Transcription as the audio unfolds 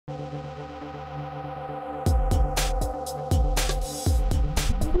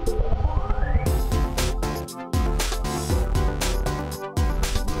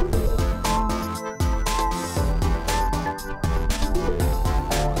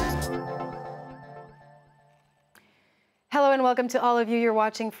and welcome to all of you. You're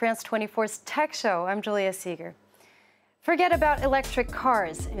watching France 24's Tech Show. I'm Julia Seeger. Forget about electric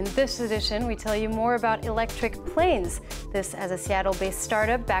cars. In this edition, we tell you more about electric planes. This as a Seattle-based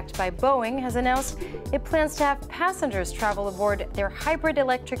startup backed by Boeing has announced it plans to have passengers travel aboard their hybrid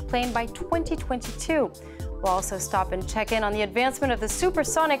electric plane by 2022. We'll also stop and check in on the advancement of the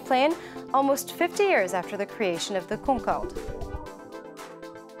supersonic plane almost 50 years after the creation of the Concorde.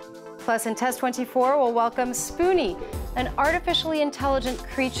 Plus, in Test 24, we'll welcome Spoonie, an artificially intelligent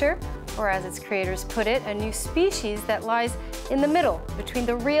creature, or as its creators put it, a new species that lies in the middle between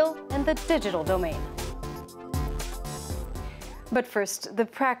the real and the digital domain. But first, the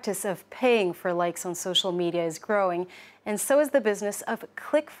practice of paying for likes on social media is growing, and so is the business of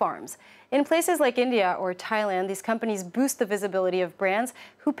click farms. In places like India or Thailand, these companies boost the visibility of brands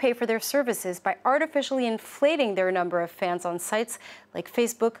who pay for their services by artificially inflating their number of fans on sites like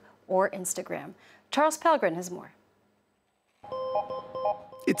Facebook or Instagram. Charles Pelgrin has more.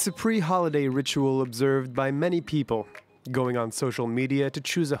 It's a pre-holiday ritual observed by many people, going on social media to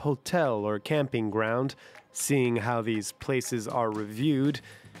choose a hotel or camping ground, seeing how these places are reviewed,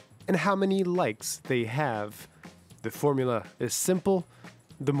 and how many likes they have. The formula is simple: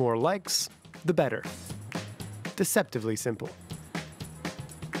 the more likes, the better. Deceptively simple.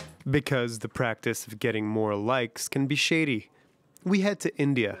 Because the practice of getting more likes can be shady, we head to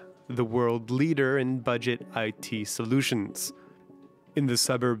India, the world leader in budget IT solutions. In the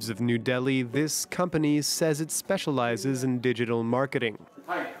suburbs of New Delhi, this company says it specializes in digital marketing.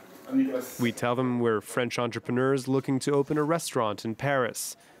 Hi, I'm Nicolas. We tell them we're French entrepreneurs looking to open a restaurant in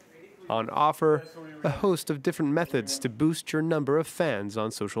Paris. On offer, a host of different methods to boost your number of fans on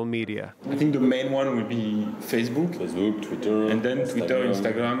social media. I think the main one would be Facebook, Twitter, and then Twitter,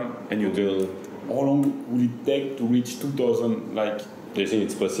 Instagram, and YouTube. How long will it take to reach 2,000 likes? Do you think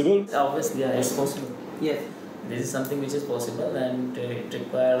it's possible? Obviously, yeah, it's possible. Yeah, this is something which is possible, and it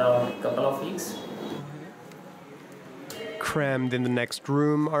requires around a couple of weeks. Crammed in the next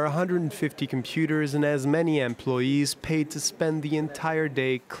room are 150 computers and as many employees paid to spend the entire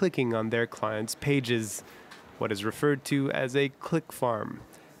day clicking on their clients' pages, what is referred to as a click farm.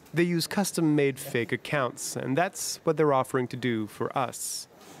 They use custom-made fake accounts, and that's what they're offering to do for us.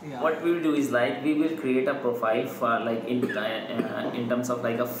 What we will do is we will create a profile for in terms of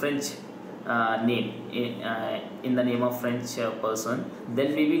a French name in the name of French person.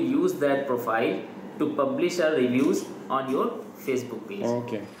 Then we will use that profile to publish our reviews on your Facebook page.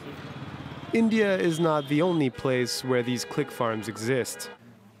 Okay. India is not the only place where these click farms exist.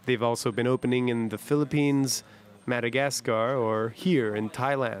 They've also been opening in the Philippines, Madagascar, or here in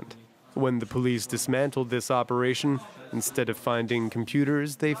Thailand. When the police dismantled this operation, instead of finding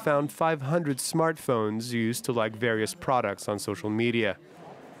computers, they found 500 smartphones used to like various products on social media.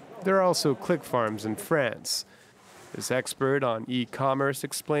 There are also click farms in France. This expert on e-commerce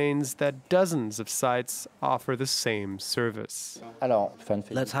explains that dozens of sites offer the same service.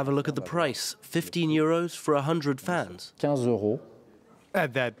 Let's have a look at the price. 15 euros for 100 fans. 15 euros.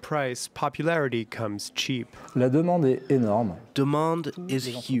 At that price, popularity comes cheap. La demande est énorme. Demand is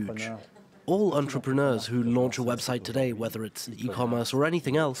huge. All entrepreneurs who launch a website today, whether it's e-commerce or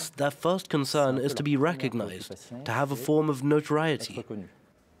anything else, their first concern is to be recognized, to have a form of notoriety.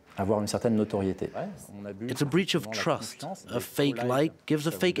 Avoir une certaine notoriété. It's a breach of trust. A fake like gives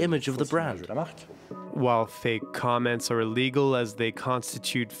a fake image of the brand. While fake comments are illegal as they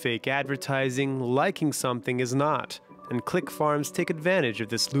constitute fake advertising, liking something is not, and click farms take advantage of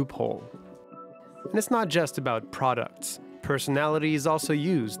this loophole. And it's not just about products. Personalities also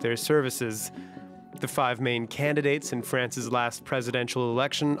use their services. The 5 main candidates in France's last presidential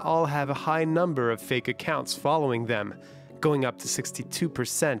election all have a high number of fake accounts following them, going up to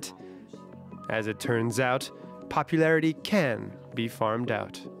 62%. As it turns out, popularity can be farmed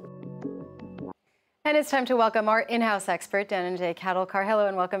out. And it's time to welcome our in-house expert, Dhananjay Khatalkar. Hello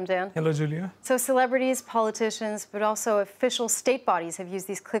and welcome, Dan. Hello, Julia. So celebrities, politicians, but also official state bodies have used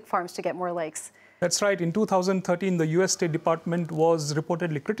these click farms to get more likes. That's right. In 2013, the U.S. State Department was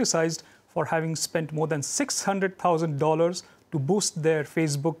reportedly criticized for having spent more than $600,000 to boost their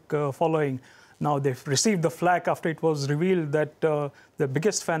Facebook following. Now, they've received the flack after it was revealed that the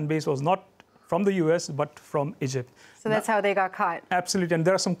biggest fan base was not from the US, but from Egypt. So that's how they got caught. Absolutely. And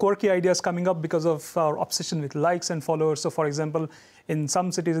there are some quirky ideas coming up because of our obsession with likes and followers. So, for example, in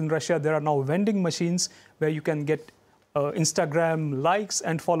some cities in Russia, there are now vending machines where you can get Instagram likes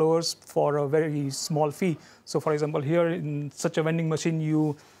and followers for a very small fee. So, for example, here in such a vending machine,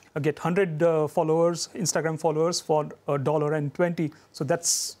 you get 100 followers, Instagram followers, for $1.20. So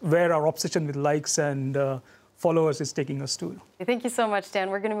that's where our obsession with likes and followers is taking us to. Thank you so much,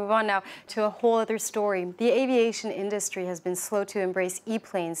 Dan. We're going to move on now to a whole other story. The aviation industry has been slow to embrace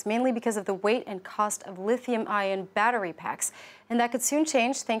e-planes, mainly because of the weight and cost of lithium-ion battery packs. And that could soon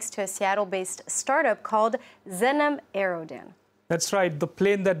change thanks to a Seattle-based startup called Zenem Aero, Dan. That's right. The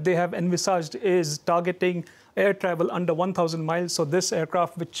plane that they have envisaged is targeting air travel under 1,000 miles. So this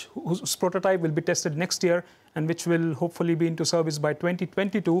aircraft, whose prototype will be tested next year and which will hopefully be into service by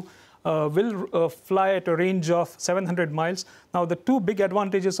 2022, will fly at a range of 700 miles. Now, the two big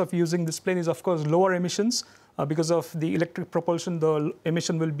advantages of using this plane is, of course, lower emissions. Because of the electric propulsion, the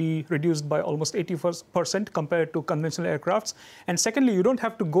emission will be reduced by almost 80% compared to conventional aircrafts. And secondly, you don't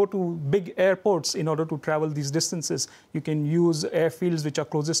have to go to big airports in order to travel these distances. You can use airfields which are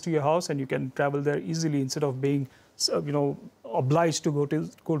closest to your house, and you can travel there easily instead of being, obliged to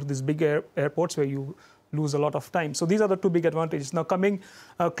go to these big airports where you lose a lot of time. So these are the two big advantages. Now, coming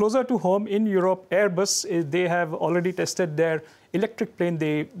closer to home in Europe, Airbus, they have already tested their electric plane.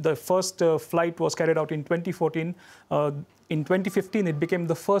 The first flight was carried out in 2014. In 2015, it became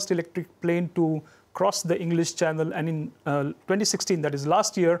the first electric plane to cross the English Channel. And in 2016, that is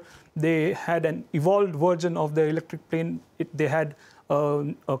last year, they had an evolved version of the electric plane. They had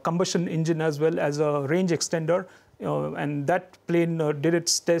a combustion engine as well as a range extender. And that plane did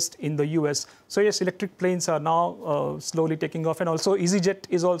its test in the US. So yes, electric planes are now slowly taking off. And also EasyJet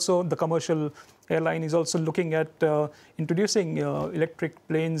is also, the commercial airline is also looking at introducing electric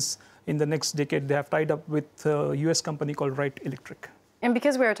planes in the next decade. They have tied up with a US company called Wright Electric. And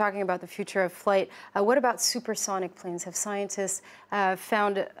because we are talking about the future of flight, what about supersonic planes? Have scientists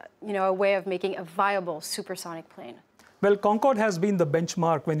found a way of making a viable supersonic plane? Well, Concorde has been the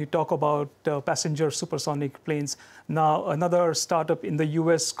benchmark when you talk about passenger supersonic planes. Now, another startup in the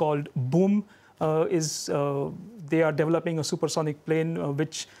US called Boom they are developing a supersonic plane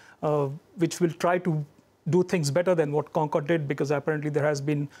which will try to do things better than what Concorde did, because apparently there has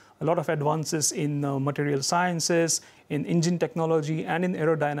been a lot of advances in material sciences, in engine technology, and in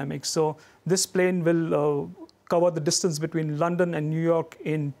aerodynamics. So this plane will cover the distance between London and New York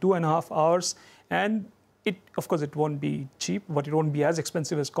in 2.5 hours. And of course, it won't be cheap, but it won't be as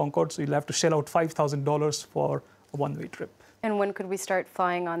expensive as Concorde, so you'll have to shell out $5,000 for a one-way trip. And when could we start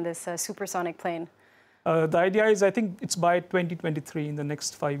flying on this supersonic plane? The idea is, I think it's by 2023, in the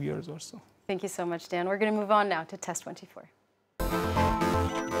next 5 years or so. Thank you so much, Dan. We're going to move on now to Test 24.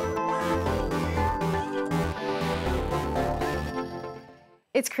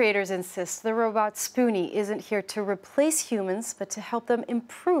 Its creators insist the robot Spoonie isn't here to replace humans, but to help them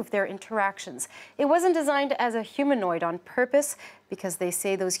improve their interactions. It wasn't designed as a humanoid on purpose, because they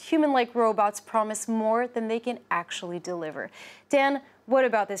say those human-like robots promise more than they can actually deliver. Dan, what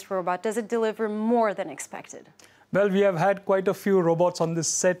about this robot? Does it deliver more than expected? Well, we have had quite a few robots on this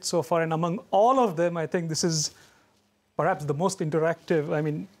set so far, and among all of them, I think this is perhaps the most interactive. I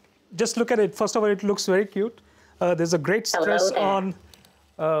mean, just look at it. First of all, it looks very cute. There's a great stress on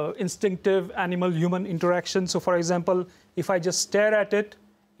instinctive animal-human interaction. So, for example, if I just stare at it,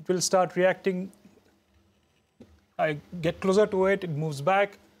 it will start reacting. I get closer to it, it moves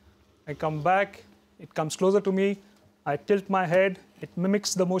back. I come back, it comes closer to me. I tilt my head, it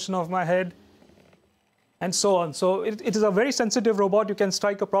mimics the motion of my head, and so on. So it is a very sensitive robot. You can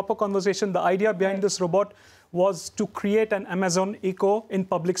strike a proper conversation. The idea behind this robot was to create an Amazon Echo in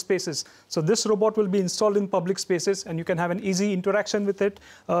public spaces. So this robot will be installed in public spaces, and you can have an easy interaction with it.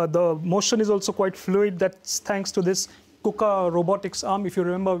 The motion is also quite fluid. That's thanks to this KUKA robotics arm. If you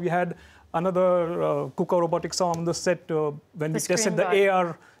remember, we had another KUKA robotics arm on the set when we tested the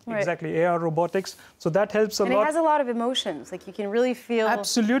AR. Right. Exactly, AR robotics. So that helps a lot. And it has a lot of emotions. Like, you can really feel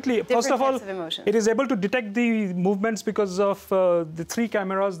absolutely. First of all, it is able to detect the movements because of the 3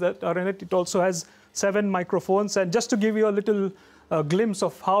 cameras that are in it. It also has 7 microphones. And just to give you a little glimpse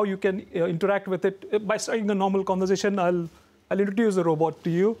of how you can interact with it, by starting a normal conversation, I'll introduce the robot to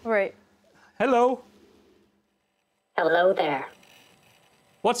you. Right. Hello. Hello there.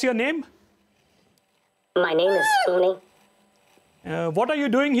 What's your name? My name is Spoonie. What are you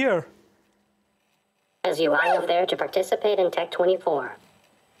doing here? As you eye up there to participate in Tech 24.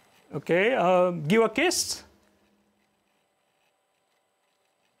 Okay, give a kiss.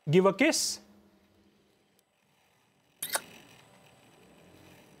 Give a kiss.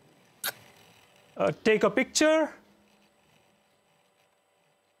 Take a picture.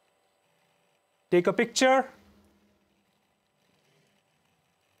 Take a picture.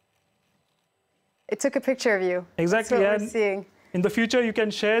 It took a picture of you. Exactly. That's what we're seeing. In the future, you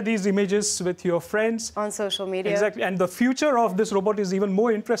can share these images with your friends. On social media. Exactly. And the future of this robot is even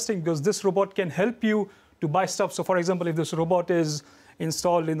more interesting, because this robot can help you to buy stuff. So, for example, if this robot is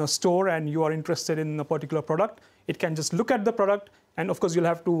installed in a store and you are interested in a particular product, it can just look at the product, and of course you'll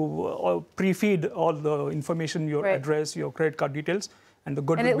have to pre-feed all the information, your address, your credit card details, and the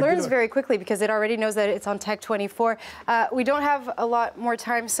good. And it learns very quickly because it already knows that it's on Tech24. We don't have a lot more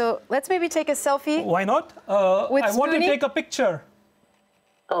time, so let's maybe take a selfie. Why not? I want to take a picture.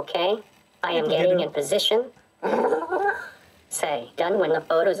 Okay, I am getting in position. Say, done when the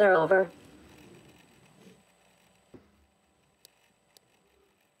photos are over.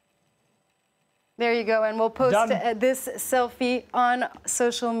 There you go, and we'll post this selfie on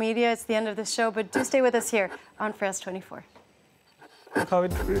social media. It's the end of the show, but do stay with us here on France 24. How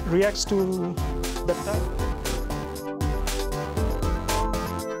it reacts to that time.